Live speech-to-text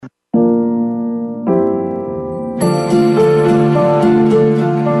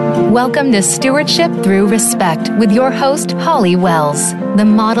Welcome to Stewardship Through Respect with your host, Holly Wells. The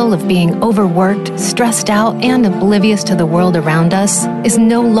model of being overworked, stressed out, and oblivious to the world around us is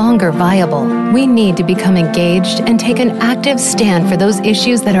no longer viable. We need to become engaged and take an active stand for those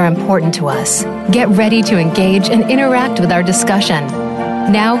issues that are important to us. Get ready to engage and interact with our discussion.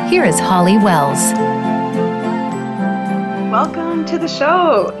 Now, here is Holly Wells. Welcome to the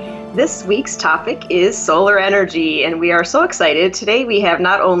show. This week's topic is solar energy, and we are so excited. Today we have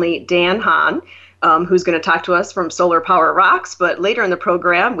not only Dan Hahn, who's going to talk to us from Solar Power Rocks, but later in the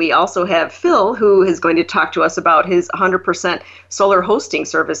program we also have Phil, who is going to talk to us about his 100% solar hosting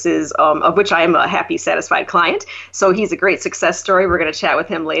services, of which I am a happy, satisfied client. So he's a great success story. We're going to chat with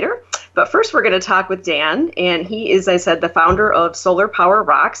him later. But first we're going to talk with Dan, and he is, as I said, the founder of Solar Power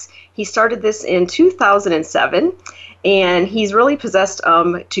Rocks. He started this in 2007. And he's really possessed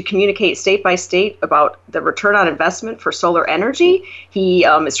to communicate state by state about the return on investment for solar energy. He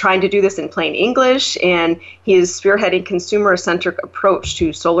is trying to do this in plain English, and he is spearheading consumer-centric approach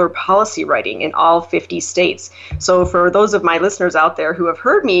to solar policy writing in all 50 states. So for those of my listeners out there who have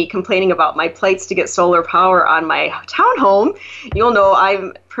heard me complaining about my plights to get solar power on my townhome, you'll know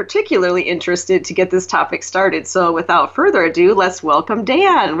I'm particularly interested to get this topic started. So without further ado, let's welcome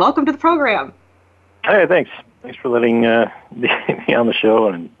Dan. Welcome to the program. Hey, thanks. Thanks for letting me on the show,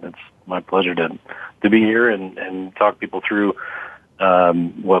 and it's my pleasure to be here and talk people through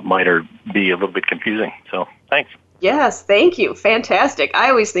what might be a little bit confusing. So thanks. Yes, thank you. Fantastic.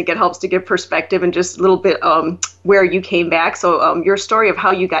 I always think it helps to give perspective and just a little bit where you came back. So your story of how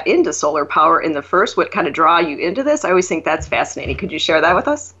you got into solar power in the first, what kind of draw you into this, I always think that's fascinating. Could you share that with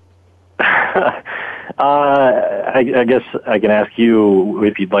us? I guess I can ask you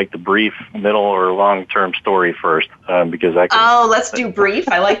if you'd like the brief, middle, or long-term story first, because I can... Oh, let's do brief.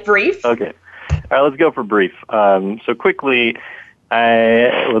 I like brief. Okay. All right, let's go for brief. So quickly,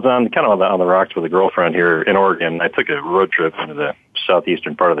 I was on the rocks with a girlfriend here in Oregon. I took a road trip into the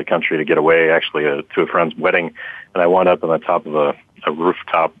southeastern part of the country to get away, actually, to a friend's wedding, and I wound up on the top of a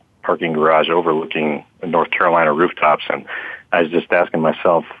rooftop parking garage overlooking the North Carolina rooftops, and I was just asking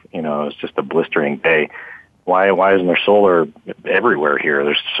myself, it was just a blistering day. Why isn't there solar everywhere here?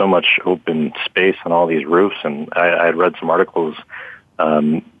 There's so much open space on all these roofs, and I had read some articles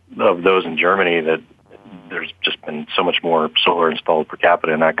of those in Germany that there's just been so much more solar installed per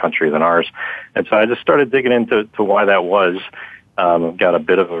capita in that country than ours. And so I just started digging into why that was. I've got a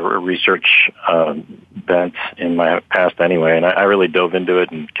bit of a research bent in my past anyway, and I really dove into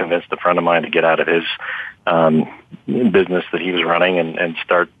it and convinced a friend of mine to get out of his business that he was running and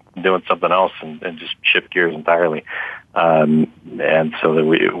start doing something else and just shift gears entirely. And so that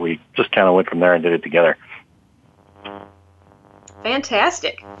we just kind of went from there and did it together.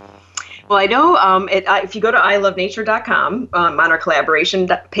 Fantastic. Well, I know if you go to ilovenature.com on our collaboration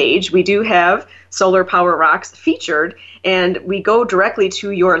page, we do have Solar Power Rocks featured, and we go directly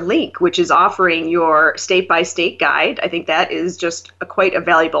to your link, which is offering your state-by-state guide. I think that is just quite a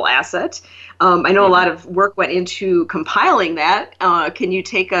valuable asset. I know a lot of work went into compiling that. Can you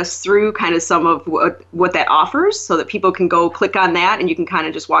take us through kind of some of what that offers so that people can go click on that and you can kind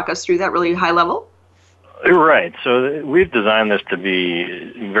of just walk us through that really high level? Right. So we've designed this to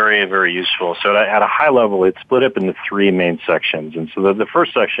be very, very useful. So at a high level, it's split up into three main sections. And so the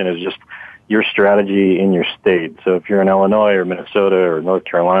first section is just your strategy in your state. So if you're in Illinois or Minnesota or North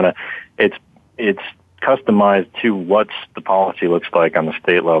Carolina, it's customized to what the policy looks like on the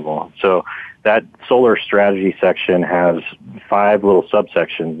state level. So that solar strategy section has 5 little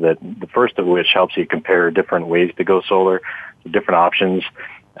subsections, that the first of which helps you compare different ways to go solar, different options.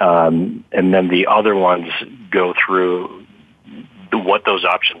 And then the other ones go through what those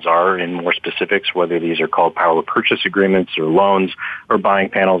options are in more specifics, whether these are called power purchase agreements or loans or buying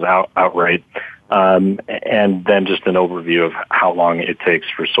panels outright. And then just an overview of how long it takes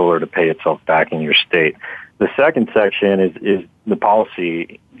for solar to pay itself back in your state. The second section is the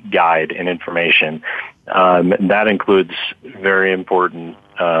policy guide and information. That includes very important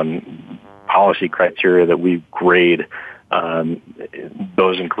policy criteria that we grade.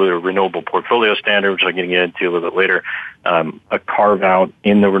 Those include a renewable portfolio standard, which I'm going to get into a little bit later, a carve-out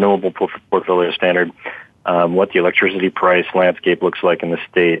in the renewable portfolio standard, what the electricity price landscape looks like in the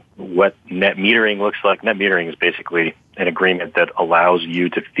state, what net metering looks like. Net metering is basically an agreement that allows you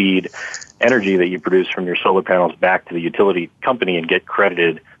to feed energy that you produce from your solar panels back to the utility company and get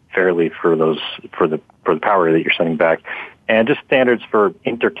credited fairly for the power that you're sending back. And just standards for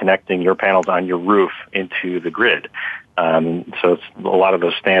interconnecting your panels on your roof into the grid. So a lot of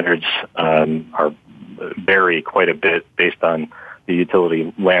those standards vary quite a bit based on the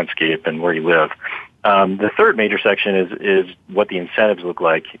utility landscape and where you live. The third major section is what the incentives look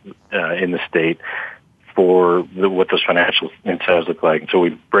like in the state for what those financial incentives look like. And so we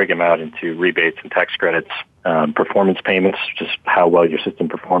break them out into rebates and tax credits, performance payments, just how well your system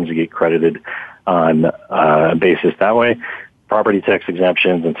performs, you get credited on a basis that way, property tax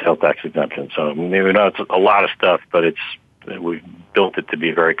exemptions, and sales tax exemptions. So we know it's a lot of stuff, but we've built it to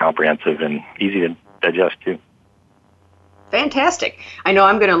be very comprehensive and easy to digest too. Fantastic. I know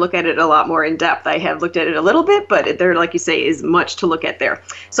I'm going to look at it a lot more in depth. I have looked at it a little bit, but there, like you say, is much to look at there.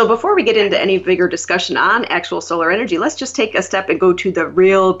 So before we get into any bigger discussion on actual solar energy, let's just take a step and go to the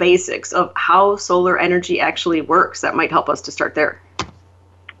real basics of how solar energy actually works. That might help us to start there.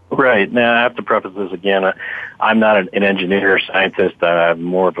 Right. Now, I have to preface this again. I'm not an engineer or scientist. I have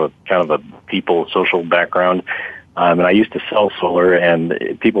more of a kind of a people, social background. And I used to sell solar,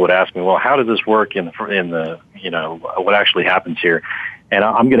 and people would ask me, well, how does this work in the what actually happens here? And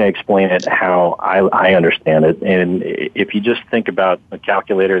I'm going to explain it how I understand it. And if you just think about a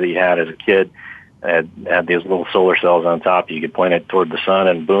calculator that you had as a kid, had these little solar cells on top, you could point it toward the sun,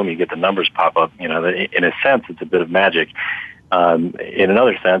 and boom, you get the numbers pop up. In a sense, it's a bit of magic. In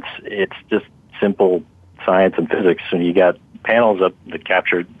another sense, it's just simple science and physics. And you got panels up that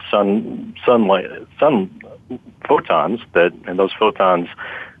capture sunlight, photons, and those photons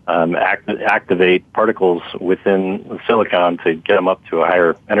activate particles within the silicon to get them up to a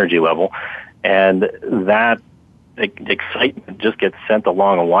higher energy level, and that excitement just gets sent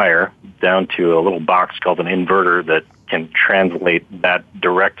along a wire down to a little box called an inverter that can translate that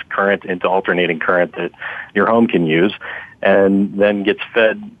direct current into alternating current that your home can use, and then gets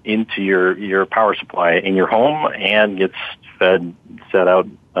fed into your power supply in your home and gets set out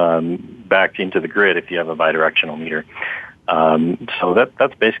back into the grid if you have a bidirectional meter. So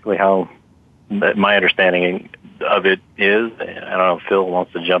that's basically how my understanding of it is. I don't know if Phil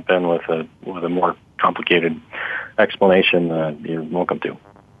wants to jump in with a more complicated explanation. You're welcome to.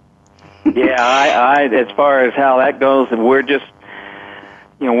 Yeah, I as far as how that goes, we're just,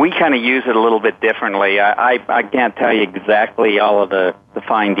 we kind of use it a little bit differently. I can't tell you exactly all of the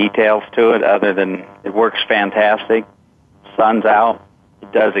fine details to it, other than it works fantastic. Sun's out.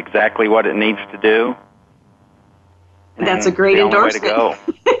 It does exactly what it needs to do. That's a great endorsement. Way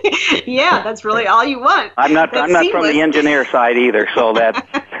to go. Yeah, that's really all you want. I'm not from the engineer side either, so that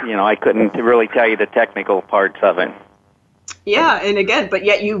I couldn't really tell you the technical parts of it. Yeah, and again, but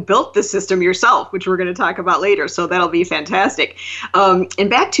yet you built the system yourself, which we're going to talk about later, so that'll be fantastic. And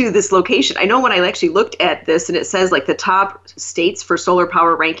back to this location, I know when I actually looked at this and it says like the top states for solar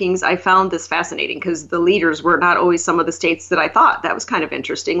power rankings, I found this fascinating because the leaders were not always some of the states that I thought. That was kind of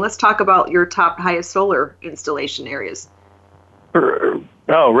interesting. Let's talk about your top highest solar installation areas.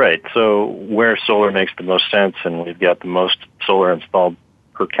 Oh, right. So where solar makes the most sense and we've got the most solar installed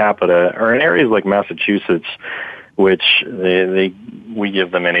per capita are in areas like Massachusetts, which we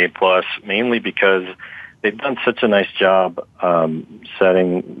give them an A+, mainly because they've done such a nice job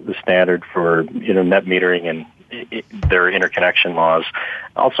setting the standard for net metering and their interconnection laws.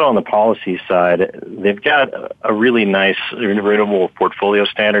 Also on the policy side, they've got a really nice renewable portfolio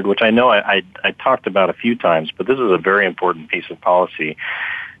standard, which I know I talked about a few times, but this is a very important piece of policy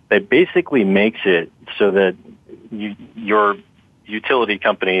that basically makes it so that your utility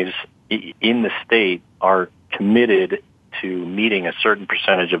companies in the state are committed to meeting a certain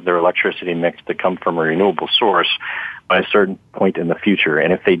percentage of their electricity mix to come from a renewable source by a certain point in the future.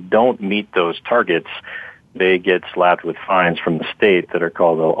 And if they don't meet those targets, they get slapped with fines from the state that are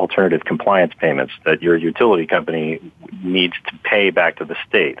called alternative compliance payments that your utility company needs to pay back to the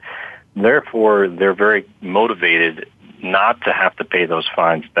state. Therefore, they're very motivated not to have to pay those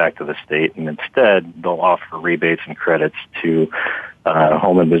fines back to the state, and instead they'll offer rebates and credits to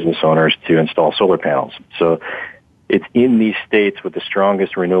home and business owners to install solar panels. So it's in these states with the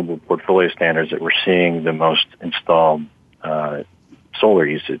strongest renewable portfolio standards that we're seeing the most installed solar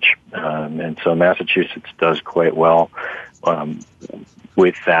usage. And so Massachusetts does quite well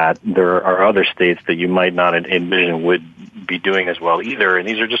with that. There are other states that you might not envision would be doing as well either, and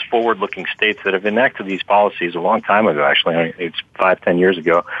these are just forward-looking states that have enacted these policies a long time ago, actually. It's 5-10 years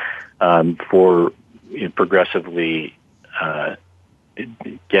ago, for progressively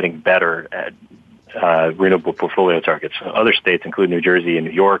getting better at renewable portfolio targets. Other states include New Jersey and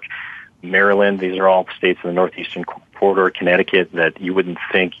New York, Maryland. These are all states in the northeastern corridor, Connecticut, that you wouldn't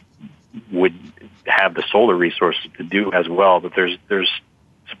think would have the solar resources to do as well, but there's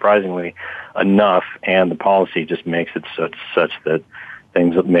surprisingly enough, and the policy just makes it such that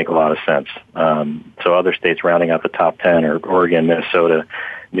things make a lot of sense. So other states rounding out the top 10 are Oregon, Minnesota,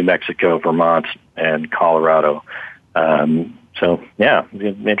 New Mexico, Vermont, and Colorado. So, yeah,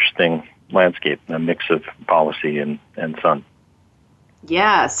 an interesting landscape, a mix of policy and sun.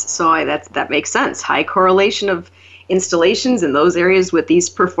 Yes, so that makes sense. High correlation of installations in those areas with these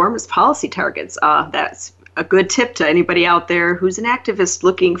performance policy targets. That's a good tip to anybody out there who's an activist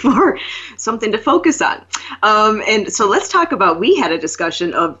looking for something to focus on. And so let's talk about, we had a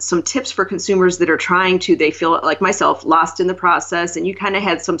discussion of some tips for consumers that are they feel like myself, lost in the process. And you kind of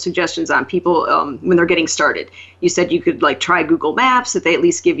had some suggestions on people when they're getting started. You said you could try Google Maps, that they at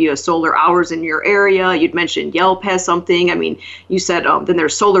least give you a solar hours in your area. You'd mentioned Yelp has something. I mean, you said then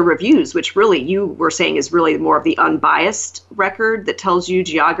there's solar reviews, which really you were saying is really more of the unbiased record that tells you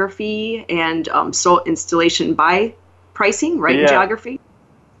geography and installation by pricing, right? Yeah. Geography.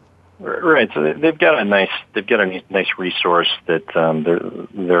 Right. So they've got a nice resource that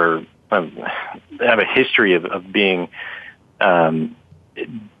they have a history of being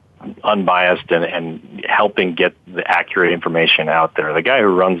unbiased and helping get the accurate information out there. The guy who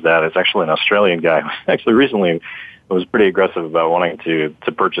runs that is actually an Australian guy. Actually, recently was pretty aggressive about wanting to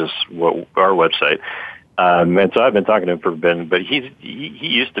purchase our website. And so I've been talking to him for a bit, but he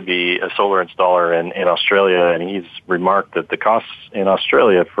used to be a solar installer in Australia, and he's remarked that the costs in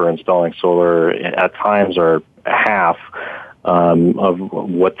Australia for installing solar at times are half of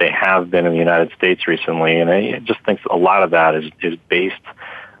what they have been in the United States recently. And I just think a lot of that is based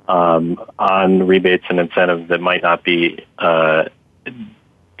on rebates and incentives that might not be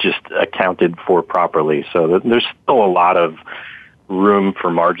just accounted for properly. So there's still a lot of room for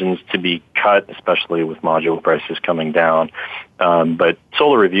margins to be cut, especially with module prices coming down. But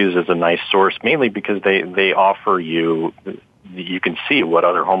Solar Reviews is a nice source, mainly because they offer you can see what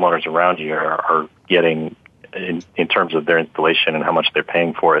other homeowners around you are getting in terms of their installation and how much they're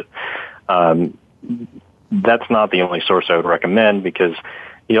paying for it. That's not the only source I would recommend, because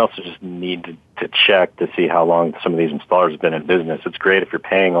you also just need to check to see how long some of these installers have been in business. It's great if you're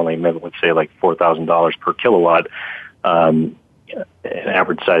paying only, let's say, like $4,000 per kilowatt. An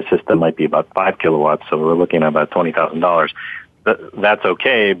average size system might be about 5 kilowatts, so we're looking at about $20,000. That's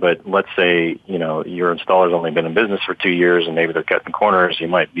okay, but let's say your installer's only been in business for 2 years and maybe they're cutting corners. You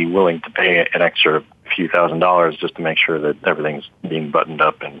might be willing to pay an extra few $1,000s just to make sure that everything's being buttoned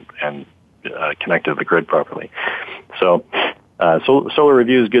up and connected to the grid properly. So Solar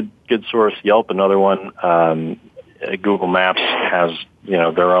Reviews, good source. Yelp, another one. Google Maps has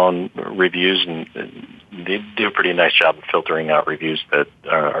their own reviews, and they do a pretty nice job of filtering out reviews that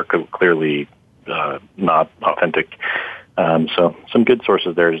are clearly not authentic. So some good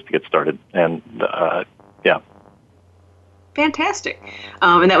sources there just to get started. And yeah. Fantastic.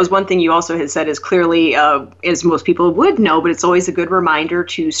 And that was one thing you also had said is clearly, as most people would know, but it's always a good reminder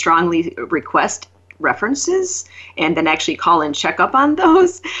to strongly request references and then actually call and check up on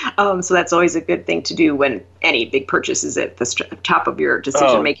those. So that's always a good thing to do when any big purchase is at the top of your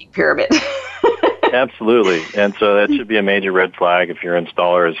decision-making pyramid. Absolutely. And so that should be a major red flag if your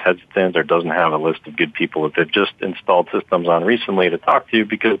installer is hesitant or doesn't have a list of good people that they've just installed systems on recently to talk to,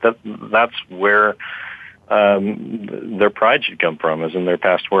 because that's where their pride should come from, is in their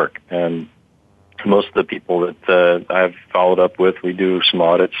past work. And most of the people that I've followed up with, we do some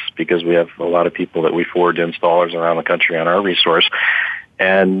audits because we have a lot of people that we forward to installers around the country on our resource.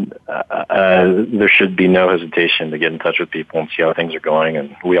 And there should be no hesitation to get in touch with people and see how things are going.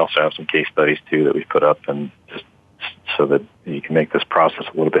 And we also have some case studies, too, that we've put up, and just so that you can make this process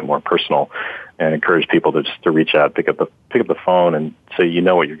a little bit more personal and encourage people to reach out, pick up the phone and say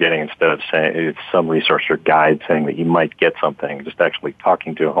what you're getting, instead of saying it's some resource or guide saying that you might get something. Just actually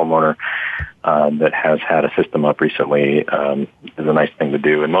talking to a homeowner that has had a system up recently is a nice thing to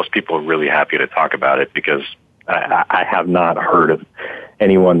do. And most people are really happy to talk about it, because I have not heard of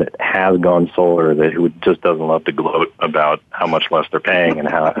anyone that has gone solar who just doesn't love to gloat about how much less they're paying and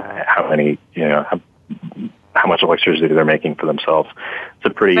how much electricity they're making for themselves. It's a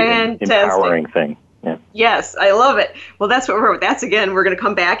pretty empowering thing. Yeah. Yes, I love it. Well, we're going to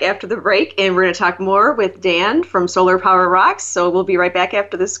come back after the break, and we're going to talk more with Dan from Solar Power Rocks. So we'll be right back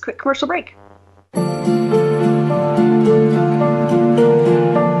after this quick commercial break.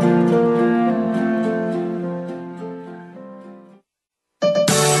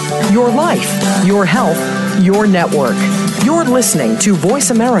 Your life, your health, your network. You're listening to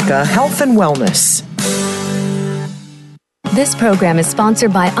Voice America Health and Wellness. This program is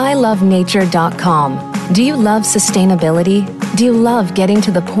sponsored by ilovenature.com. Do you love sustainability? Do you love getting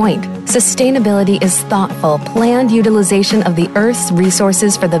to the point? Sustainability is thoughtful, planned utilization of the Earth's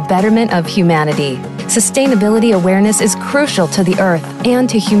resources for the betterment of humanity. Sustainability awareness is crucial to the Earth and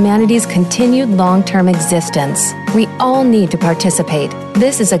to humanity's continued long-term existence. We all need to participate.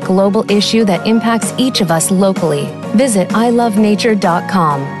 This is a global issue that impacts each of us locally. Visit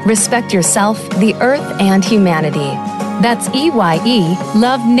ilovenature.com. Respect yourself, the Earth, and humanity. That's EYE,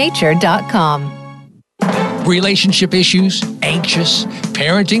 lovenature.com. Relationship issues? Anxious?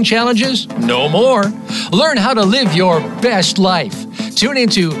 Parenting challenges? No more. Learn how to live your best life. Tune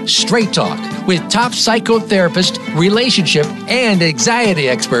into Straight Talk with top psychotherapist, relationship, and anxiety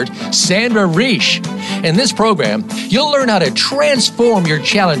expert Sandra Reish. In this program, you'll learn how to transform your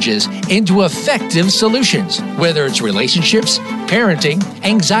challenges into effective solutions, whether it's relationships, parenting,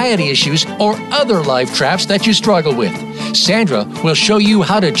 anxiety issues, or other life traps that you struggle with. Sandra will show you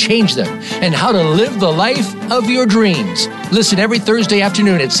how to change them and how to live the life of your dreams. Listen every Thursday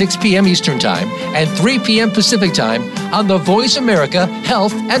afternoon at 6 p.m. Eastern Time and 3 p.m. Pacific Time on the Voice America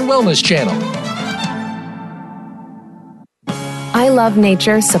Health and Wellness Channel. I Love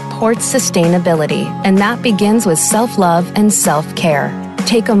Nature supports sustainability, and that begins with self-love and self-care.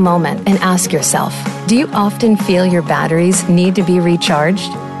 Take a moment and ask yourself, do you often feel your batteries need to be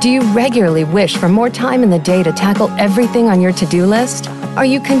recharged? Do you regularly wish for more time in the day to tackle everything on your to-do list? Are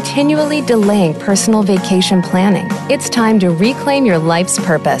you continually delaying personal vacation planning? It's time to reclaim your life's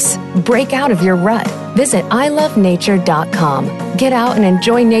purpose. Break out of your rut. Visit ilovenature.com. Get out and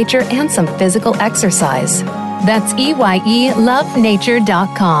enjoy nature and some physical exercise. That's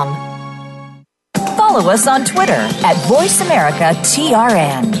EYELoveNature.com. Follow us on Twitter at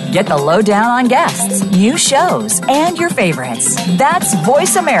VoiceAmericaTRN. Get the lowdown on guests, new shows, and your favorites. That's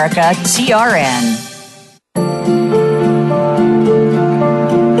VoiceAmericaTRN.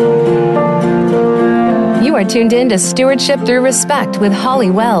 You are tuned in to Stewardship Through Respect with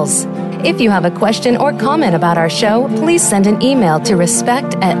Holly Wells. If you have a question or comment about our show, please send an email to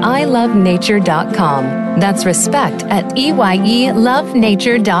respect@ilovenature.com. That's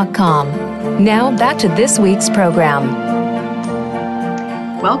respect@EYELoveNature.com. Now back to this week's program.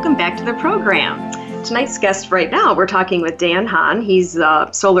 Welcome back to the program. Tonight's guest right now, we're talking with Dan Hahn. He's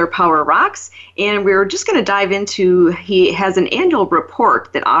Solar Power Rocks, and we're just going to dive into, he has an annual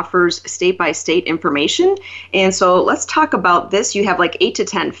report that offers state-by-state information. And so let's talk about this. You have like 8 to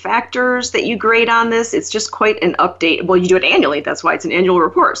 10 factors that you grade on this. It's just quite an update. Well, you do it annually. That's why it's an annual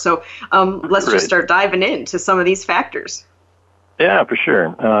report. So let's just start diving into some of these factors. Yeah, for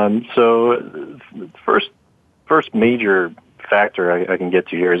sure. So first major factor I can get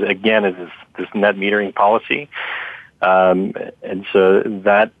to here is, again, is this net metering policy. And so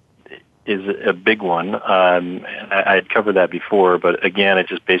that is a big one. I had covered that before, but again, it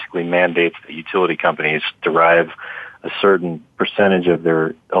just basically mandates that utility companies derive a certain percentage of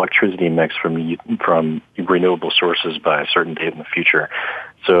their electricity mix from renewable sources by a certain date in the future.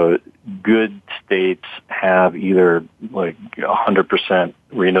 So good states have either like 100%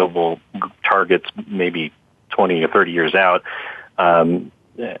 renewable targets, maybe 20 or 30 years out, and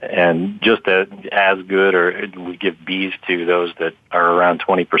just as good, or we give Bs to those that are around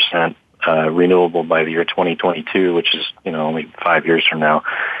 20% renewable by the year 2022, which is only 5 years from now.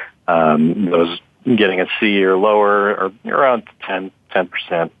 Those getting a C or lower are around 10%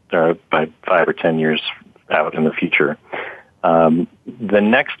 by 5 or 10 years out in the future. The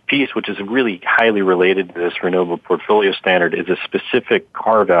next piece, which is really highly related to this renewable portfolio standard, is a specific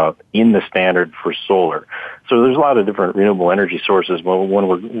carve-out in the standard for solar. So there's a lot of different renewable energy sources. When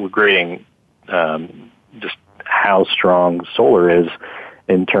we're grading just how strong solar is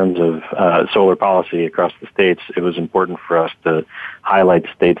in terms of solar policy across the states, it was important for us to highlight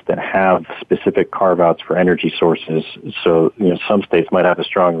states that have specific carve-outs for energy sources. So, some states might have a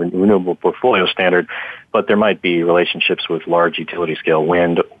strong renewable portfolio standard, but there might be relationships with large utility-scale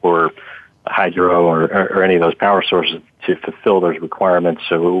wind or hydro or any of those power sources to fulfill those requirements.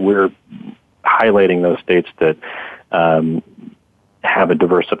 So we're highlighting those states that have a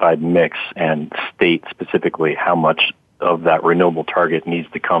diversified mix and state specifically how much of that renewable target needs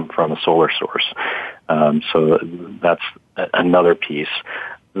to come from a solar source. So that's another piece.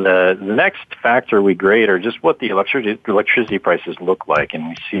 The next factor we grade are just what the electricity prices look like, and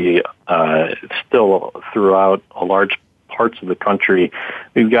we see still throughout a large parts of the country,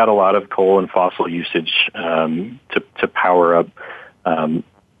 we've got a lot of coal and fossil usage to power up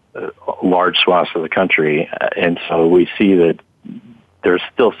large swaths of the country, and so we see that there's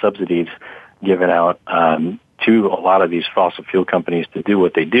still subsidies given out to a lot of these fossil fuel companies to do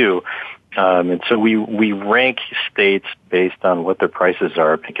what they do. And so we rank states based on what their prices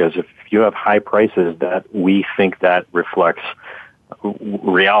are, because if you have high prices, that we think that reflects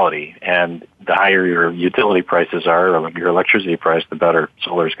reality. And the higher your utility prices are, or your electricity price, the better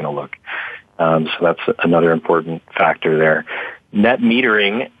solar is going to look. So that's another important factor there. Net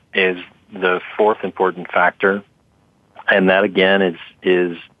metering is the fourth important factor, and that again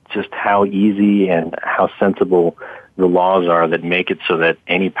is just how easy and how sensible the laws are that make it so that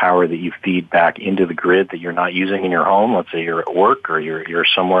any power that you feed back into the grid that you're not using in your home, let's say you're at work or you're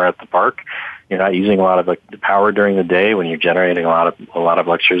somewhere at the park, you're not using a lot of the power during the day when you're generating a lot of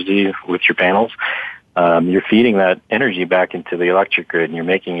electricity with your panels. You're feeding that energy back into the electric grid, and you're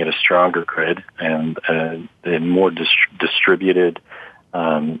making it a stronger grid and a more distributed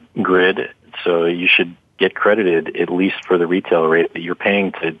grid. So you should get credited at least for the retail rate that you're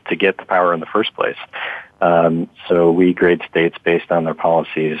paying to get the power in the first place. So we grade states based on their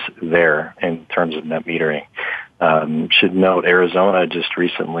policies there in terms of net metering. Should note Arizona just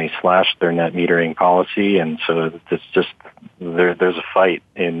recently slashed their net metering policy, and so it's just there's a fight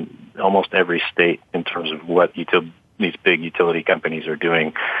in almost every state in terms of what these big utility companies are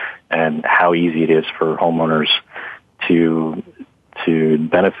doing and how easy it is for homeowners to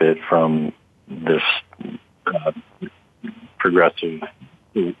benefit from this progressive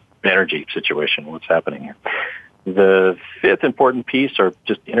energy situation, what's happening here. The fifth important piece are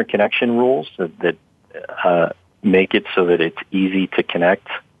just interconnection rules that make it so that it's easy to connect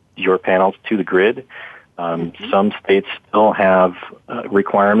your panels to the grid. Some states still have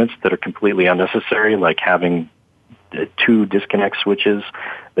requirements that are completely unnecessary, like having 2 disconnect switches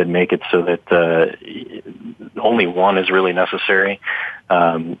that make it so that only one is really necessary.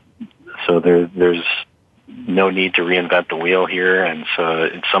 So there's no need to reinvent the wheel here, and so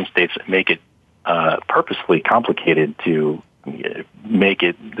in some states make it purposely complicated to make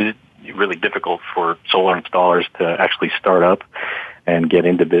it really difficult for solar installers to actually start up and get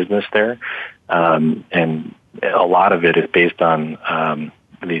into business there. And a lot of it is based on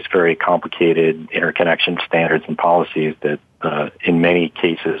these very complicated interconnection standards and policies that in many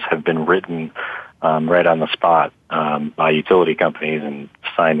cases have been written right on the spot by utility companies and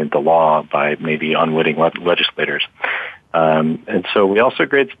signed into law by maybe unwitting legislators. And so we also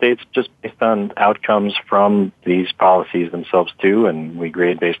grade states just based on outcomes from these policies themselves too, and we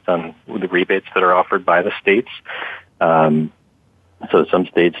grade based on the rebates that are offered by the states. So some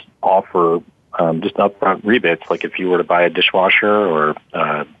states offer just upfront rebates, like if you were to buy a dishwasher or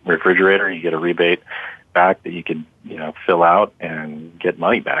a refrigerator, you get a rebate back that you could, fill out and get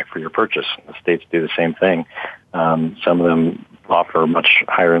money back for your purchase. The states do the same thing. Some of them offer much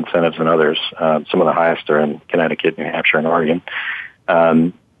higher incentives than others. Some of the highest are in Connecticut, New Hampshire, and Oregon.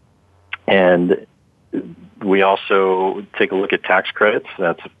 And we also take a look at tax credits.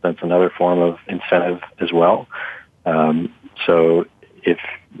 That's another form of incentive as well. So if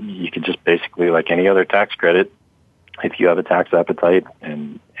you could just basically, like any other tax credit, if you have a tax appetite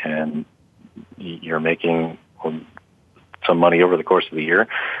and you're making some money over the course of the year,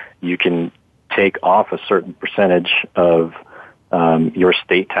 you can take off a certain percentage of your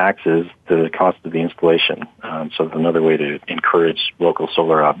state taxes to the cost of the installation. So it's another way to encourage local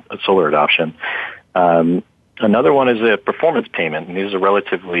solar adoption. Another one is a performance payment, and these are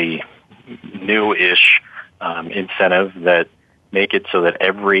relatively new-ish incentive that make it so that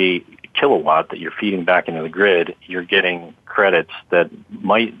every kilowatt that you're feeding back into the grid, you're getting credits that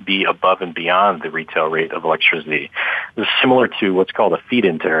might be above and beyond the retail rate of electricity. This is similar to what's called a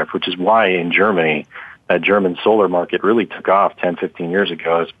feed-in tariff, which is why in Germany, that German solar market really took off 10, 15 years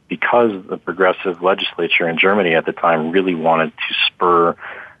ago, is because the progressive legislature in Germany at the time really wanted to spur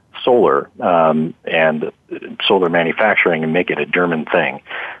solar and solar manufacturing and make it a German thing.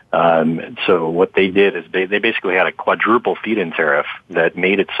 So what they did is they basically had a quadruple feed-in tariff that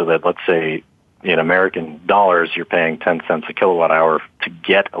made it so that, let's say, in American dollars, you're paying 10 cents a kilowatt hour to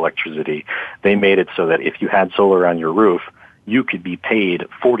get electricity. They made it so that if you had solar on your roof, you could be paid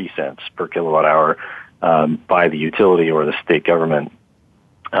 40 cents per kilowatt hour by the utility or the state government.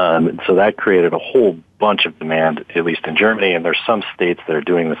 So that created a whole bunch of demand, at least in Germany, and there's some states that are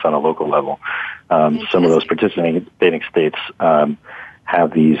doing this on a local level. Some of those participating states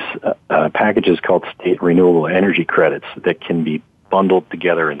have these packages called state renewable energy credits that can be bundled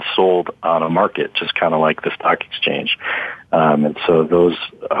together and sold on a market, just kind of like the stock exchange. And so those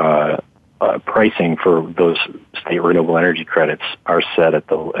pricing for those state renewable energy credits are set at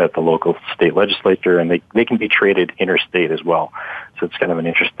the local state legislature, and they can be traded interstate as well. So it's kind of an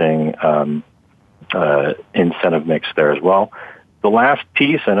interesting incentive mix there as well. The last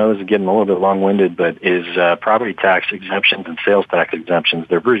piece, I know this is getting a little bit long-winded, but is property tax exemptions and sales tax exemptions.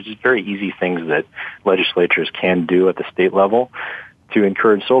 They're very easy things that legislatures can do at the state level to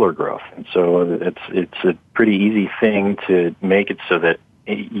encourage solar growth. And so it's a pretty easy thing to make it so that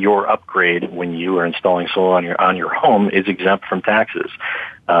your upgrade when you are installing solar on your home is exempt from taxes.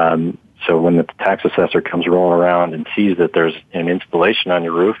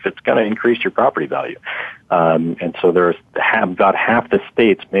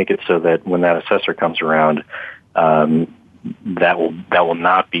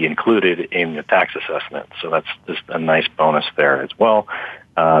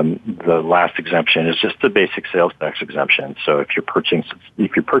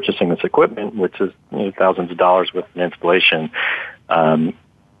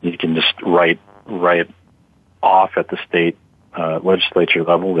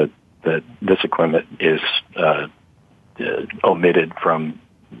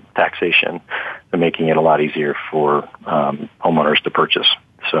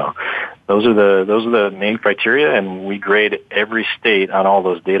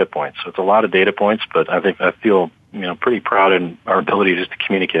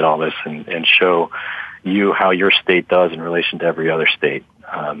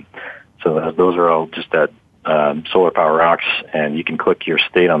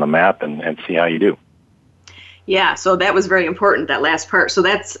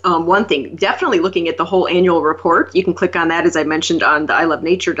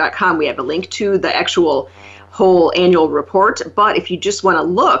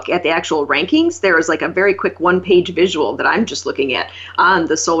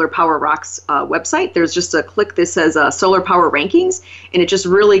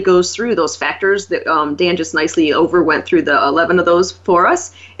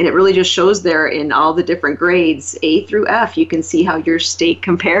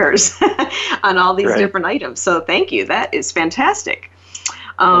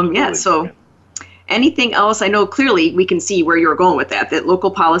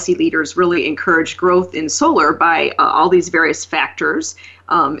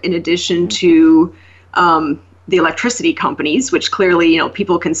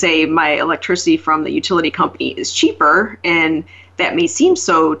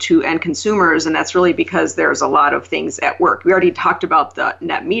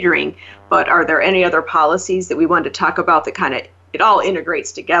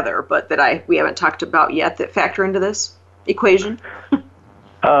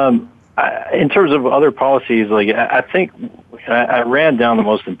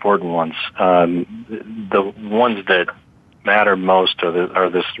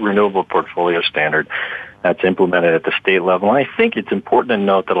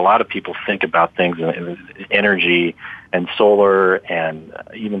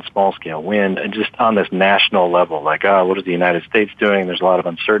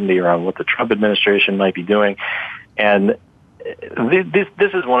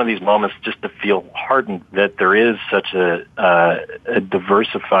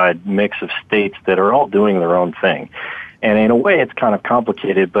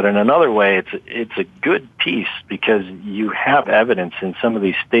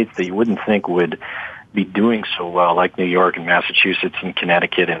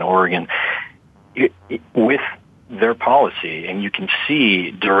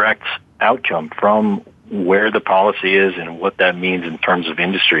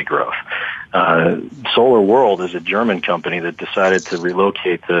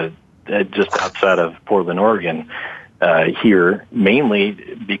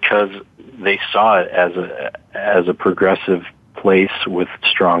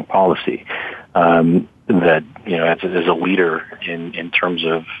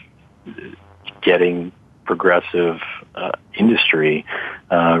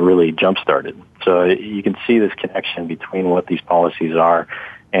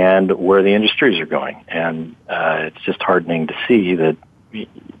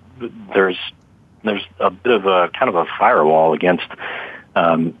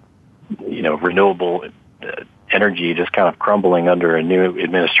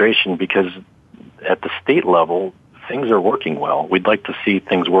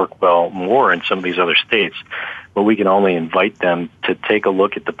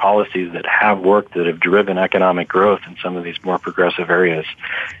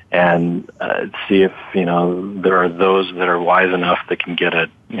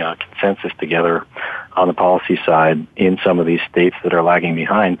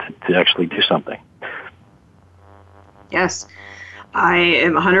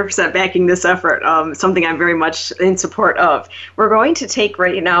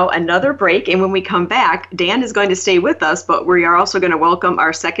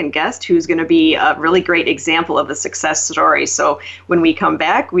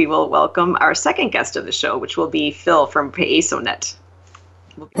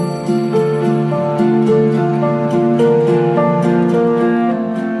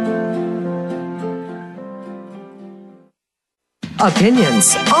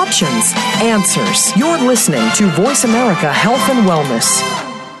 Opinions, options, answers. You're listening to Voice America Health and Wellness.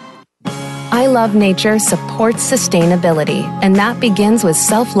 I Love Nature supports sustainability, and that begins with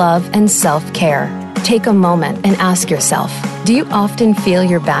self-love and self-care. Take a moment and ask yourself, do you often feel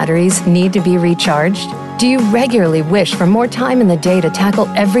your batteries need to be recharged? Do you regularly wish for more time in the day to tackle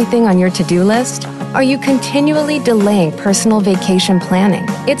everything on your to-do list? Are you continually delaying personal vacation planning?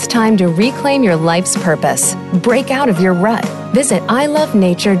 It's time to reclaim your life's purpose. Break out of your rut. Visit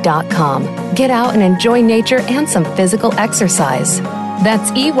ilovenature.com. Get out and enjoy nature and some physical exercise.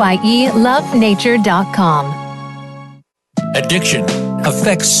 That's EYELoveNature.com. Addiction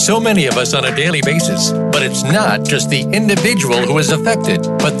affects so many of us on a daily basis, but it's not just the individual who is affected,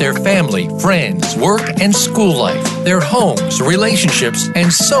 but their family, friends, work, and school life, their homes, relationships,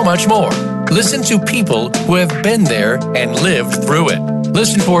 and so much more. Listen to people who have been there and lived through it.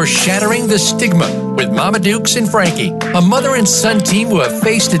 Listen for Shattering the Stigma with Mama Dukes and Frankie, a mother and son team who have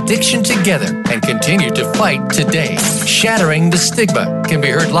faced addiction together and continue to fight today. Shattering the Stigma can be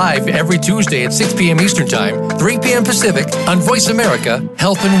heard live every Tuesday at 6 p.m. Eastern Time, 3 p.m. Pacific on Voice America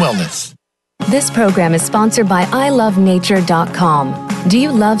Health and Wellness. This program is sponsored by ilovenature.com. Do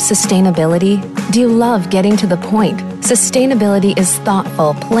you love sustainability? Do you love getting to the point? Sustainability is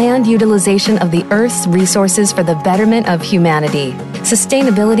thoughtful, planned utilization of the Earth's resources for the betterment of humanity.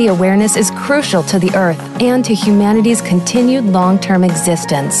 Sustainability awareness is crucial to the Earth and to humanity's continued long-term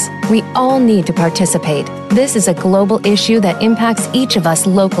existence. We all need to participate. This is a global issue that impacts each of us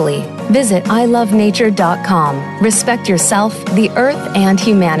locally. Visit ilovenature.com. Respect yourself, the Earth, and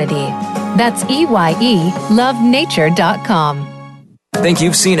humanity. That's EYELoveNature.com. Think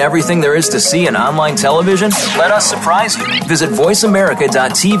you've seen everything there is to see in online television? Let us surprise you. Visit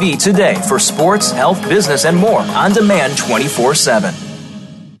voiceamerica.tv today for sports, health, business, and more on demand 24/7.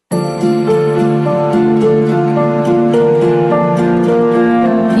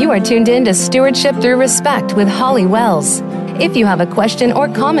 You are tuned in to Stewardship Through Respect with Holly Wells. If you have a question or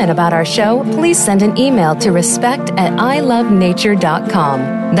comment about our show, please send an email to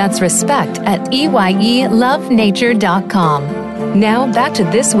respect@ilovenature.com. That's respect@EYELoveNature.com. Now, back to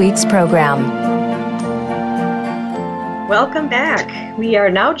this week's program. Welcome back. We are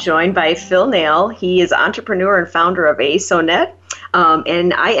now joined by Phil Nail. He is entrepreneur and founder of ASONet.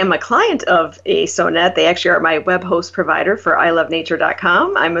 And I am a client of ASONet. They actually are my web host provider for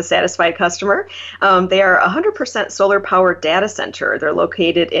ilovenature.com. I'm a satisfied customer. They are a 100% solar powered data center. They're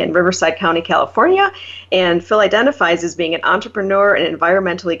located in Riverside County, California. And Phil identifies as being an entrepreneur and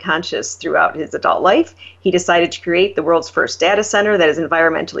environmentally conscious throughout his adult life. He decided to create the world's first data center that is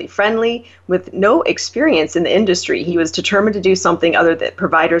environmentally friendly. With no experience in the industry, he was determined to do something other that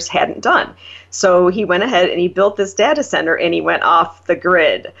providers hadn't done. So he went ahead and he built this data center and he went off the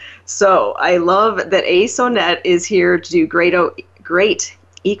grid. So I love that ASONet is here to do great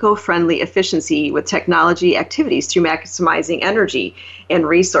eco-friendly efficiency with technology activities through maximizing energy and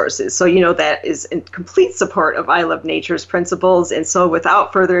resources. So, that is in complete support of I Love Nature's principles. And so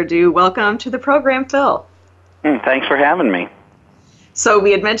without further ado, welcome to the program, Phil. Thanks for having me. So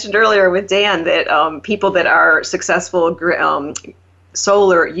we had mentioned earlier with Dan that people that are successful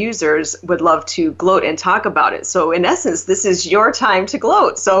solar users would love to gloat and talk about it. So in essence, this is your time to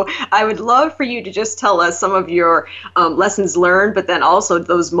gloat. So I would love for you to just tell us some of your lessons learned, but then also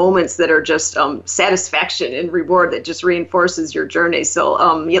those moments that are just satisfaction and reward that just reinforces your journey. So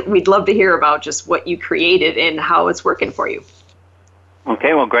we'd love to hear about just what you created and how it's working for you.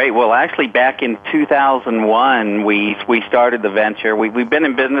 Okay, well, great. Well, actually, back in 2001, we started the venture. We've been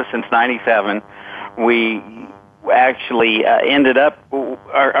in business since '97. We actually ended up,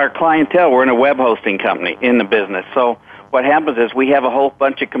 our clientele, we're in a web hosting company in the business. So what happens is we have a whole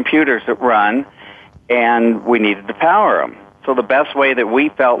bunch of computers that run, and we needed to power them. So the best way that we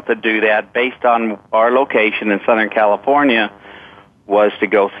felt to do that, based on our location in Southern California, was to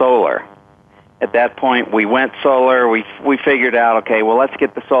go solar. At that point, we went solar. We figured out, okay, well, let's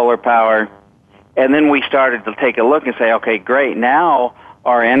get the solar power. And then we started to take a look and say, okay, great, now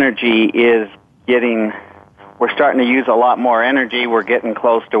our energy is we're starting to use a lot more energy. We're getting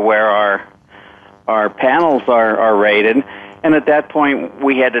close to where our panels are rated. And at that point,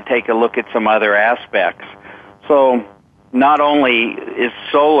 we had to take a look at some other aspects. So not only is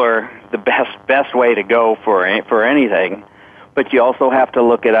solar the best way to go for anything, but you also have to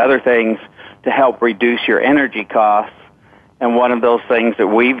look at other things to help reduce your energy costs. And one of those things that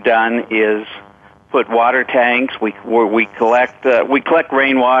we've done is put water tanks. We collect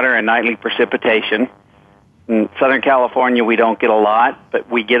rainwater and nightly precipitation. In Southern California, we don't get a lot, but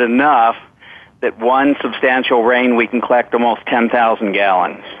we get enough that one substantial rain we can collect almost 10,000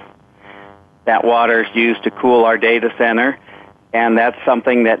 gallons. That water is used to cool our data center, And that's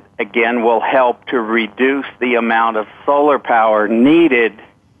something that, again, will help to reduce the amount of solar power needed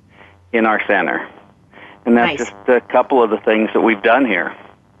in our center. And that's Nice. just a couple of the things that we've done here.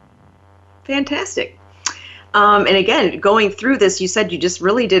 Fantastic. And again, going through this, you said you just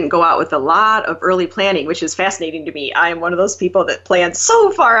really didn't go out with a lot of early planning, which is fascinating to me. I am one of those people that plan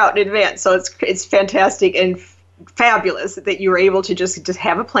so far out in advance. So it's fantastic and fabulous that you were able to just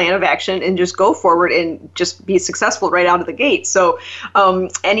have a plan of action and just go forward and just be successful right out of the gate. So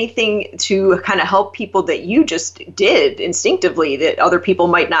anything to kind of help people that you just did instinctively that other people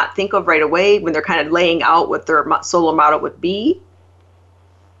might not think of right away when they're kind of laying out what their solar model would be?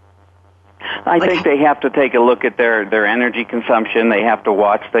 I think they have to take a look at their energy consumption. They have to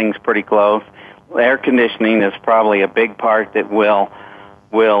watch things pretty close. Air conditioning is probably a big part that will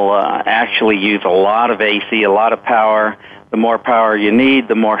actually use a lot of AC, a lot of power. The more power you need,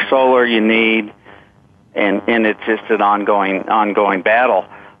 the more solar you need, and it's just an ongoing battle.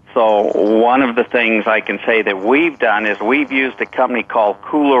 So one of the things I can say that we've done is we've used a company called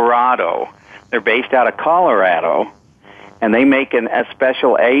Colorado. They're based out of Colorado, and they make a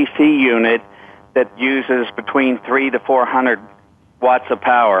special AC unit that uses between 300 to 400 watts of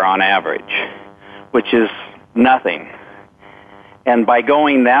power on average, which is nothing. And by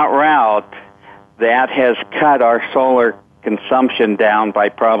going that route, that has cut our solar consumption down by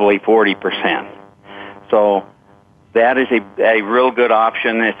probably 40%. So that is a real good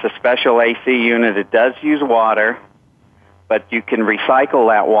option. It's a special AC unit. It does use water, but you can recycle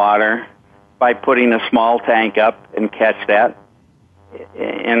that water by putting a small tank up and catch that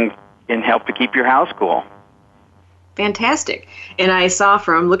and help to keep your house cool. Fantastic. And I saw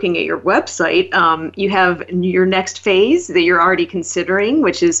from looking at your website, you have your next phase that you're already considering,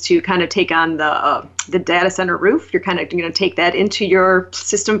 which is to kind of take on the data center roof. You're kind of going to take that into your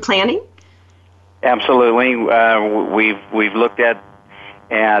system planning? Absolutely. We've looked at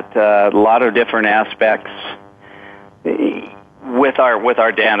a lot of different aspects with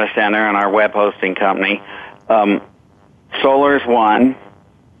our data center and our web hosting company. Solar is one.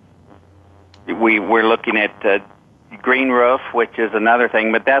 We're looking at green roof, which is another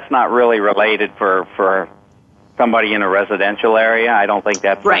thing, but that's not really related for somebody in a residential area. I don't think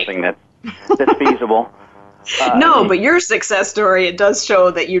that's something that's feasible. No, but your success story, it does show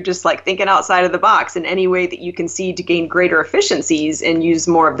that you're just like thinking outside of the box in any way that you can see to gain greater efficiencies and use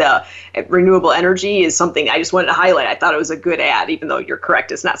more of the renewable energy is something I just wanted to highlight. I thought it was a good ad, even though you're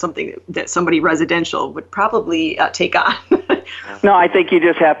correct. It's not something that somebody residential would probably take on. No, I think you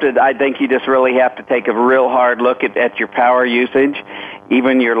just really have to take a real hard look at your power usage.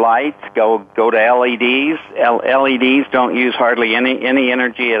 Even your lights, go to LEDs. LEDs don't use hardly any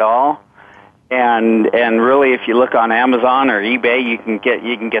energy at all. And really, if you look on Amazon or eBay, you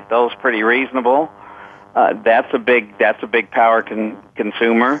can get those pretty reasonable. That's a big power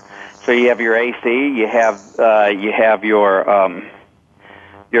consumer. So you have your AC, you have your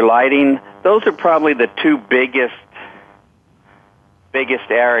lighting. Those are probably the two biggest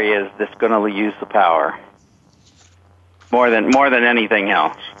areas that's going to use the power more than anything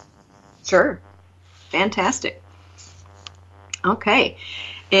else. Sure, fantastic. Okay.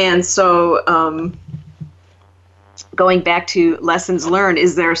 And so going back to lessons learned,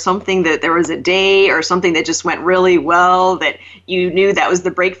 is there something that there was a day or something that just went really well that you knew that was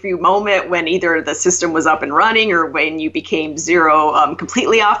the breakthrough moment when either the system was up and running or when you became zero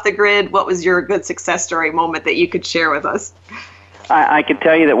completely off the grid? What was your good success story moment that you could share with us? I can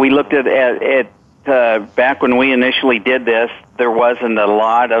tell you that we looked at back when we initially did this, there wasn't a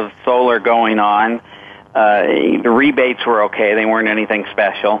lot of solar going on. The rebates were okay. They weren't anything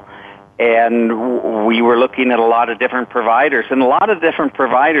special. And we were looking at a lot of different providers. And a lot of different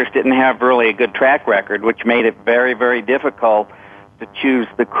providers didn't have really a good track record, which made it very, very difficult to choose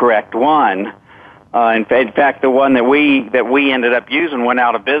the correct one. In fact, the one that we ended up using went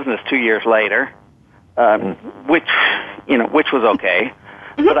out of business 2 years later, which was okay.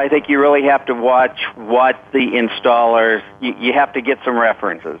 But I think you really have to watch what the installers, you have to get some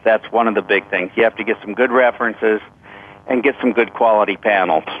references. That's one of the big things. You have to get some good references and get some good quality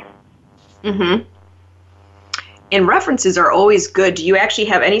panels. Mm-hmm. And references are always good. Do you actually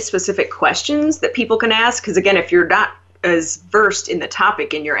have any specific questions that people can ask? Because again, if you're not as versed in the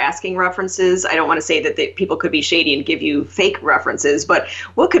topic and you're asking references, I don't want to say that people could be shady and give you fake references, but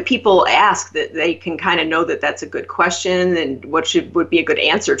what could people ask that they can kind of know that that's a good question and what would be a good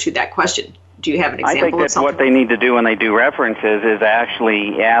answer to that question? Do you have an example I think of that something? what they need to do when they do references is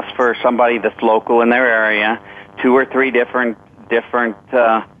actually ask for somebody that's local in their area, 2 or 3 different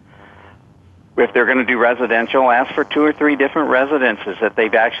if they're going to do residential, ask for 2 or 3 different residences that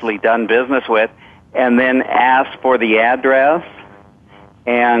they've actually done business with, and then ask for the address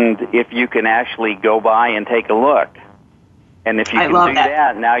and if you can actually go by and take a look. And if you can do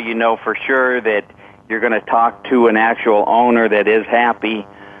that, now you know for sure that you're going to talk to an actual owner that is happy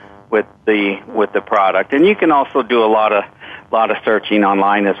with the product. And you can also do a lot of searching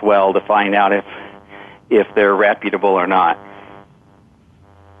online as well to find out if they're reputable or not.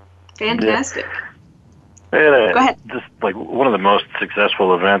 Fantastic. Go ahead. Just like one of the most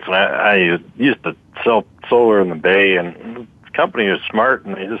successful events, and I used to sell solar in the Bay, and the company was smart,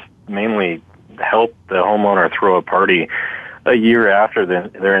 and they just mainly helped the homeowner throw a party a year after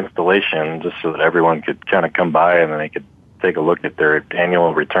their installation, just so that everyone could kind of come by and then they could take a look at their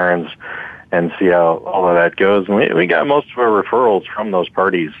annual returns and see how all of that goes. And we got most of our referrals from those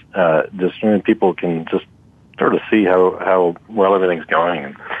parties. Just people can just sort of see how well everything's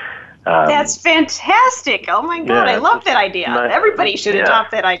going. That's fantastic! Oh my God, I love that idea. Everybody should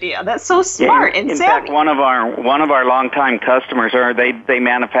adopt that idea. That's so smart and savvy. In fact, one of our longtime customers, they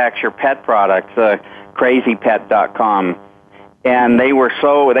manufacture pet products, crazypet.com, and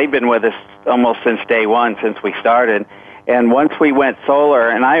they've been with us almost since day one, since we started. And once we went solar,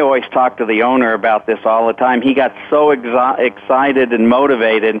 and I always talk to the owner about this all the time, he got so excited and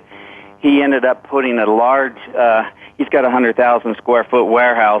motivated, he ended up putting a large, he's got a 100,000 square foot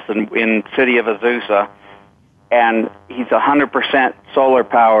warehouse in city of Azusa, and he's 100% solar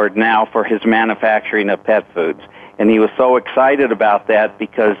powered now for his manufacturing of pet foods. And he was so excited about that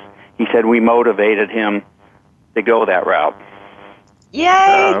because he said we motivated him to go that route.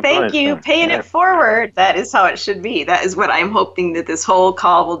 Yay, thank you. Paying it forward. That is how it should be. That is what I'm hoping that this whole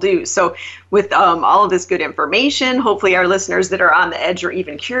call will do. So with all of this good information, hopefully our listeners that are on the edge or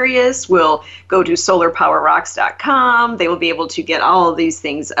even curious will go to solarpowerrocks.com. They will be able to get all of these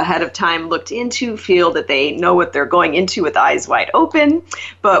things ahead of time looked into, feel that they know what they're going into with eyes wide open.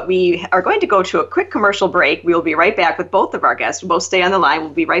 But we are going to go to a quick commercial break. We'll be right back with both of our guests. We'll both stay on the line.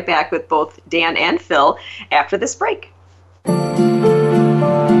 We'll be right back with both Dan and Phil after this break.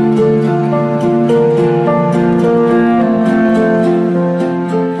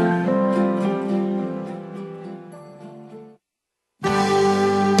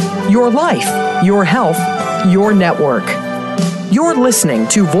 Your life, your health, your network. You're listening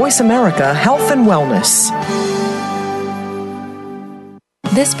to Voice America Health and Wellness.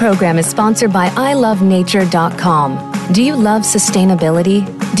 This program is sponsored by ilovenature.com. Do you love sustainability?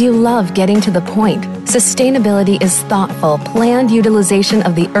 Do you love getting to the point? Sustainability is thoughtful, planned utilization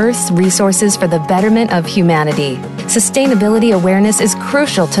of the Earth's resources for the betterment of humanity. Sustainability awareness is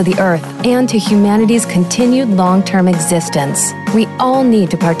crucial to the Earth and to humanity's continued long-term existence. We all need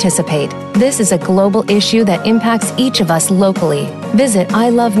to participate. This is a global issue that impacts each of us locally. Visit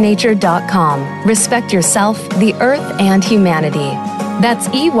ilovenature.com. Respect yourself, the Earth, and humanity. That's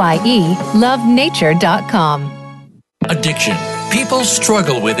EYE, Addiction. People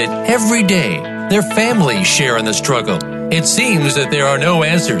struggle with it every day. Their families share in the struggle. It seems that there are no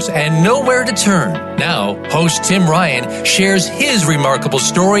answers and nowhere to turn. Now, host Tim Ryan shares his remarkable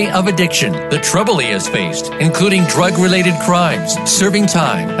story of addiction, the trouble he has faced, including drug-related crimes, serving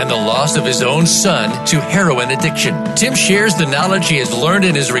time, and the loss of his own son to heroin addiction. Tim shares the knowledge he has learned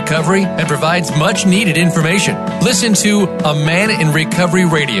in his recovery and provides much-needed information. Listen to A Man in Recovery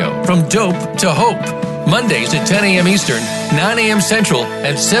Radio, From Dope to Hope. Mondays at 10 a.m. Eastern, 9 a.m. Central,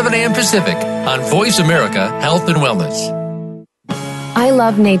 and 7 a.m. Pacific on Voice America Health and Wellness. I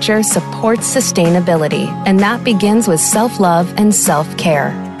Love Nature supports sustainability, and that begins with self-love and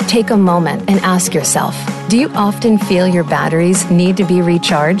self-care. Take a moment and ask yourself, do you often feel your batteries need to be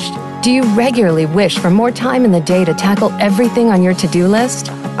recharged? Do you regularly wish for more time in the day to tackle everything on your to-do list?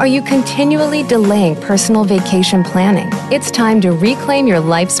 Are you continually delaying personal vacation planning? It's time to reclaim your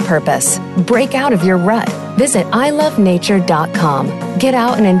life's purpose. Break out of your rut. Visit ilovenature.com. Get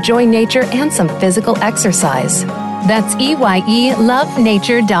out and enjoy nature and some physical exercise. That's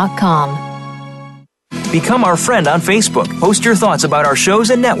EYELoveNature.com. Become our friend on Facebook. Post your thoughts about our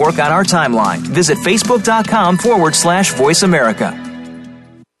shows and network on our timeline. Visit Facebook.com/Voice America.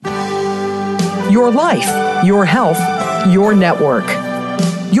 Your life, your health, your network.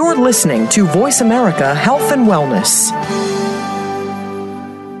 You're listening to Voice America Health and Wellness.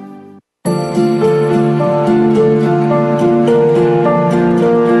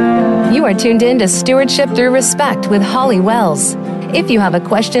 You are tuned in to Stewardship Through Respect with Holly Wells. If you have a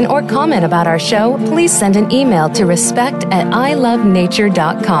question or comment about our show, please send an email to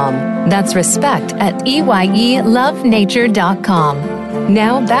respect@ilovenature.com. That's respect@EYELoveNature.com.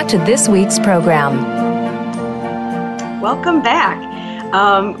 Now back to this week's program. Welcome back.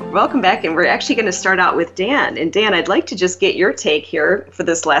 Welcome back, and we're actually going to start out with Dan. And Dan, I'd like to just get your take here for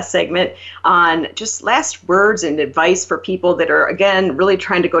this last segment on just last words and advice for people that are, again, really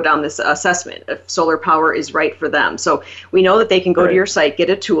trying to go down this assessment if solar power is right for them. So we know that they can go to your site, get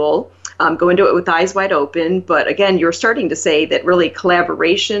a tool, go into it with eyes wide open. But again, you're starting to say that really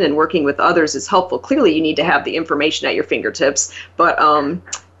collaboration and working with others is helpful. Clearly, you need to have the information at your fingertips, but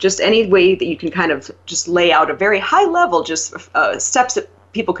just any way that you can kind of just lay out a very high level, just steps that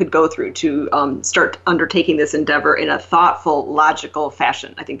people could go through to start undertaking this endeavor in a thoughtful, logical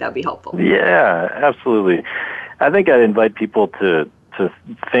fashion. I think that would be helpful. Yeah, absolutely. I think I'd invite people to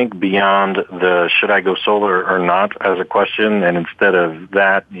think beyond the should I go solar or not as a question, and instead of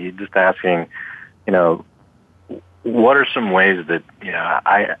that, you just asking, what are some ways that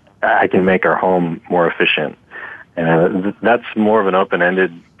I can make our home more efficient? And that's more of an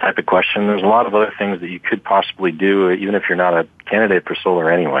open-ended type of question. There's a lot of other things that you could possibly do, even if you're not a candidate for solar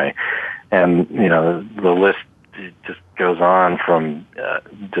anyway. And, the list just goes on from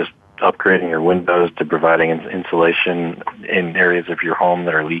just upgrading your windows to providing insulation in areas of your home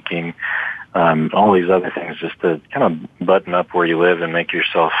that are leaking, all these other things just to kind of button up where you live and make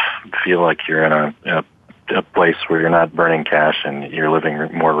yourself feel like you're in a place where you're not burning cash and you're living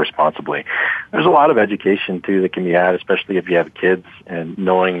more responsibly. There's a lot of education too that can be had, especially if you have kids, and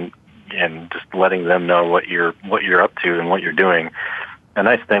knowing and just letting them know what you're up to and what you're doing. A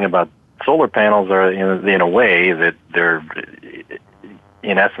nice thing about solar panels are in a way that they're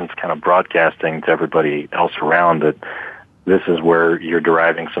in essence kind of broadcasting to everybody else around that this is where you're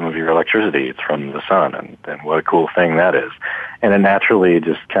deriving some of your electricity. It's from the sun, and what a cool thing that is. And it naturally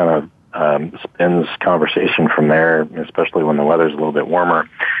just kind of spins conversation from there, especially when the weather's a little bit warmer.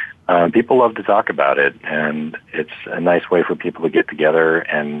 People love to talk about it, and it's a nice way for people to get together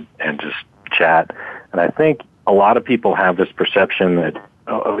and just chat. And I think a lot of people have this perception that,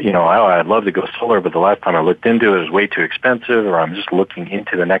 I'd love to go solar, but the last time I looked into it was way too expensive, or I'm just looking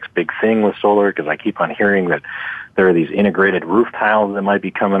into the next big thing with solar because I keep on hearing that there are these integrated roof tiles that might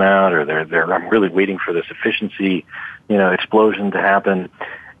be coming out, or I'm really waiting for this efficiency, explosion to happen.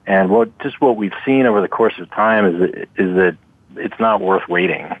 And what we've seen over the course of time is that it's not worth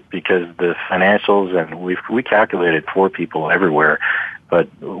waiting, because the financials, and we calculated for people everywhere, but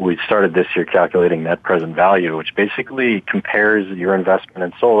we started this year calculating net present value, which basically compares your investment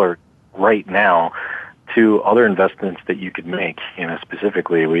in solar right now to other investments that you could make.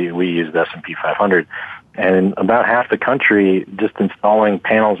 Specifically, we used S&P 500, and in about half the country, just installing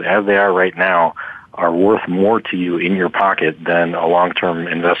panels as they are right now are worth more to you in your pocket than a long-term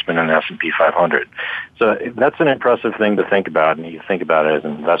investment in S&P 500. So that's an impressive thing to think about, and you think about it as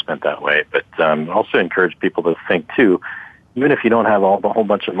an investment that way. But also encourage people to think, too, even if you don't have a whole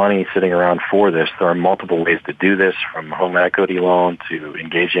bunch of money sitting around for this, there are multiple ways to do this, from home equity loan to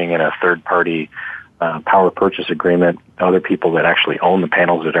engaging in a third-party power purchase agreement, other people that actually own the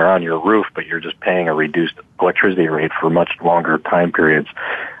panels that are on your roof, but you're just paying a reduced electricity rate for much longer time periods.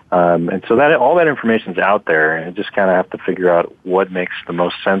 And so that all that information's out there, and you just kind of have to figure out what makes the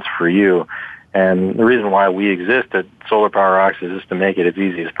most sense for you. And the reason why we exist at Solar Power Rocks is just to make it as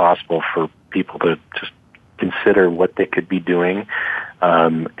easy as possible for people to just consider what they could be doing,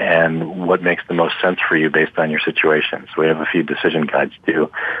 and what makes the most sense for you based on your situation. So we have a few decision guides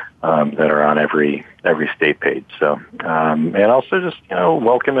too, that are on every state page. So, and also just,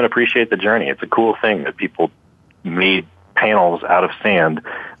 welcome and appreciate the journey. It's a cool thing that people made panels out of sand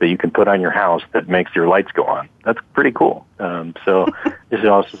that you can put on your house that makes your lights go on. That's pretty cool. So this is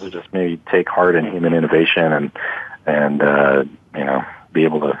also just maybe take heart in human innovation and be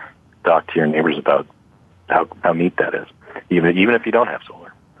able to talk to your neighbors about how neat that is, even if you don't have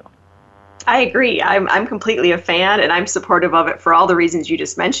solar. I agree. I'm completely a fan, and I'm supportive of it for all the reasons you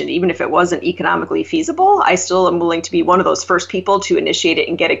just mentioned. Even if it wasn't economically feasible, I still am willing to be one of those first people to initiate it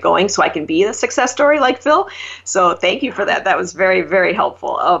and get it going so I can be a success story like Phil. So thank you for that. That was very, very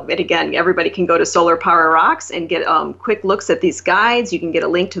helpful. And again, everybody can go to Solar Power Rocks and get quick looks at these guides. You can get a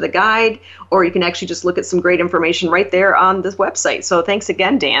link to the guide, or you can actually just look at some great information right there on this website. So thanks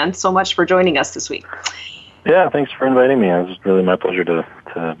again, Dan, so much for joining us this week. Yeah, thanks for inviting me. It was really my pleasure to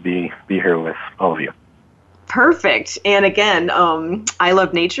be here with all of you. Perfect. And again, I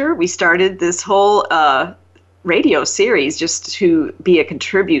Love Nature. We started this whole radio series just to be a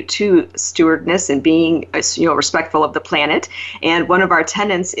contribute to stewardness and being respectful of the planet. And one of our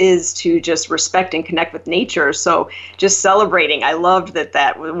tenets is to just respect and connect with nature. So just celebrating. I loved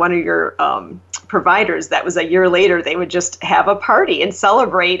that one of your providers, that was a year later, they would just have a party and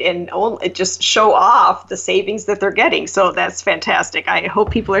celebrate and just show off the savings that they're getting. So that's fantastic. I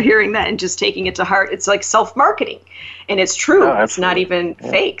hope people are hearing that and just taking it to heart. It's like self-marketing. And it's true. Oh, it's not even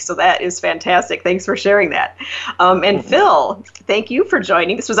fake. So that is fantastic. Thanks for sharing that. And Phil, thank you for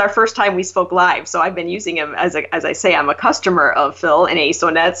joining. This was our first time we spoke live. So I've been using him as I say, I'm a customer of Phil and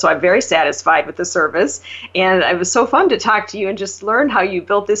ASONet. So I'm very satisfied with the service. And it was so fun to talk to you and just learn how you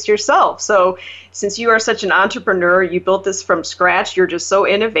built this yourself. So since you are such an entrepreneur, you built this from scratch. You're just so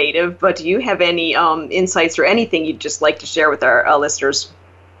innovative. But do you have any insights or anything you'd just like to share with our listeners?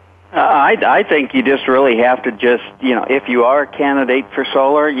 I think you just really have to just, if you are a candidate for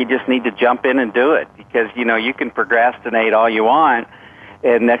solar, you just need to jump in and do it, because, you can procrastinate all you want,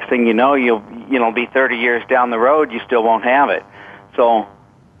 and next thing you know, you'll be 30 years down the road, you still won't have it. So,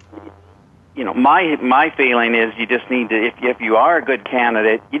 my feeling is you just need to, if you are a good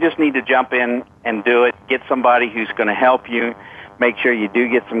candidate, you just need to jump in and do it, get somebody who's going to help you, make sure you do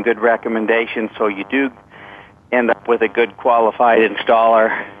get some good recommendations so you do end up with a good qualified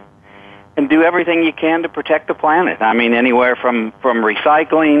installer, and do everything you can to protect the planet. I mean, anywhere from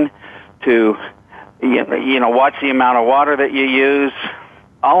recycling to, watch the amount of water that you use,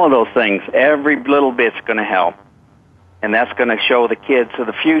 all of those things. Every little bit's going to help. And that's going to show the kids of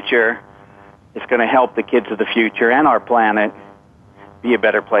the future, it's going to help the kids of the future and our planet be a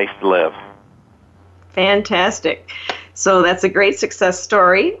better place to live. Fantastic. So that's a great success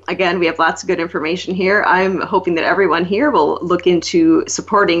story. Again, we have lots of good information here. I'm hoping that everyone here will look into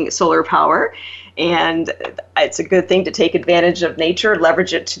supporting solar power. And it's a good thing to take advantage of nature,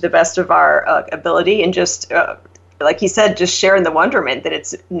 leverage it to the best of our ability, and just, like he said, just share in the wonderment that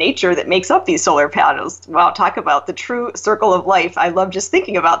it's nature that makes up these solar panels. Wow, talk about the true circle of life. I love just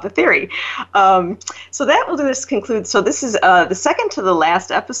thinking about the theory. So that will just conclude. So this is the second to the last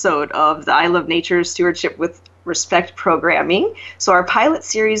episode of the I Love Nature Stewardship with Respect programming. So our pilot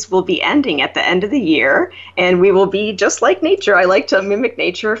series will be ending at the end of the year, and we will be just like nature. I like to mimic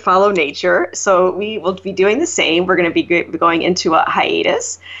nature, follow nature. So we will be doing the same. We're going to be going into a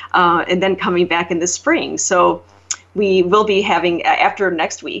hiatus and then coming back in the spring. So we will be having, after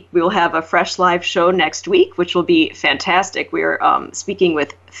next week, we will have a fresh live show next week, which will be fantastic. We're speaking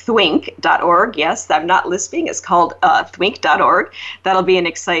with thwink.org. Yes, I'm not lisping. It's called thwink.org. That'll be an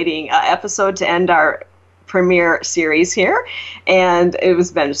exciting episode to end our premiere series here, and it has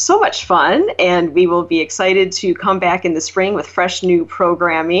been so much fun, and we will be excited to come back in the spring with fresh new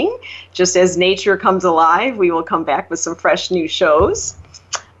programming. Just as nature comes alive, we will come back with some fresh new shows.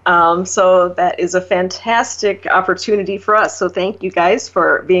 So that is a fantastic opportunity for us. So thank you guys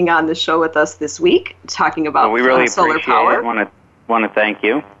for being on the show with us this week, talking about we really solar power. It. Want to thank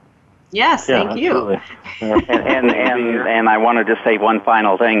you. Yes, thank you. And I want to just say one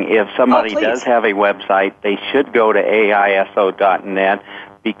final thing. If somebody does have a website, they should go to aiso.net,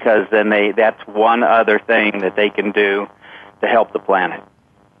 because then that's one other thing that they can do to help the planet.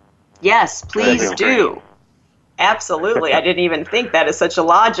 Yes, please do. Absolutely. I didn't even think that is such a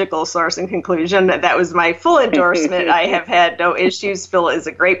logical source and conclusion. That was my full endorsement. I have had no issues. Phil is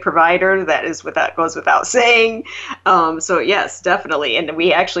a great provider. That is goes without saying. So yes, definitely. And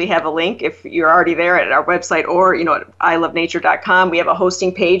we actually have a link if you're already there at our website, or at ilovenature.com. We have a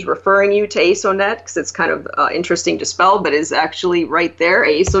hosting page referring you to ASONet, because it's kind of interesting to spell, but is actually right there.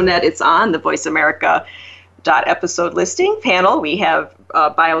 ASONet, it's on the Voice America episode listing panel. We have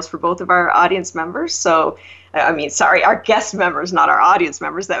bios for both of our audience members. So our guest members, not our audience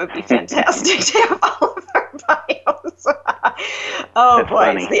members. That would be fantastic to have all of our bios. That's boy,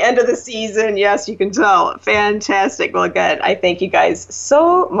 funny. It's the end of the season. Yes, you can tell. Fantastic. Well, again, I thank you guys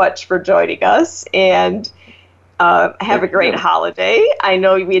so much for joining us, and have a great holiday. I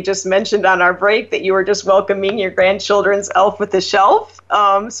know we had just mentioned on our break that you were just welcoming your grandchildren's Elf with the Shelf.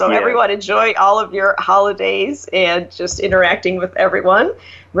 Everyone enjoy all of your holidays and just interacting with everyone.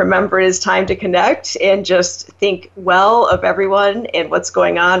 Remember, it is time to connect and just think well of everyone and what's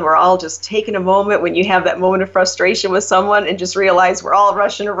going on. We're all just taking a moment when you have that moment of frustration with someone, and just realize we're all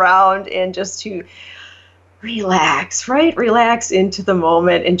rushing around, and just to relax, right? Relax into the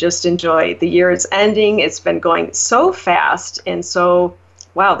moment and just enjoy. The year is ending. It's been going so fast. And so,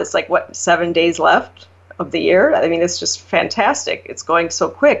 wow, there's 7 days left of the year. I mean, it's just fantastic. It's going so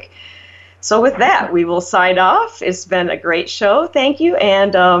quick. So with that, we will sign off. It's been a great show. Thank you.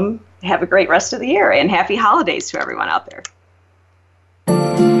 And have a great rest of the year, and happy holidays to everyone out there.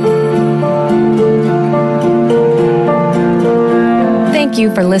 Thank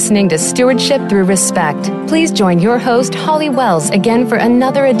you for listening to Stewardship Through Respect. Please join your host, Holly Wells, again for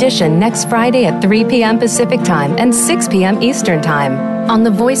another edition next Friday at 3 p.m. Pacific Time and 6 p.m. Eastern Time on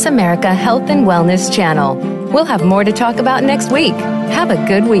the Voice America Health and Wellness channel. We'll have more to talk about next week. Have a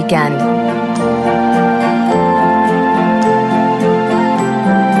good weekend.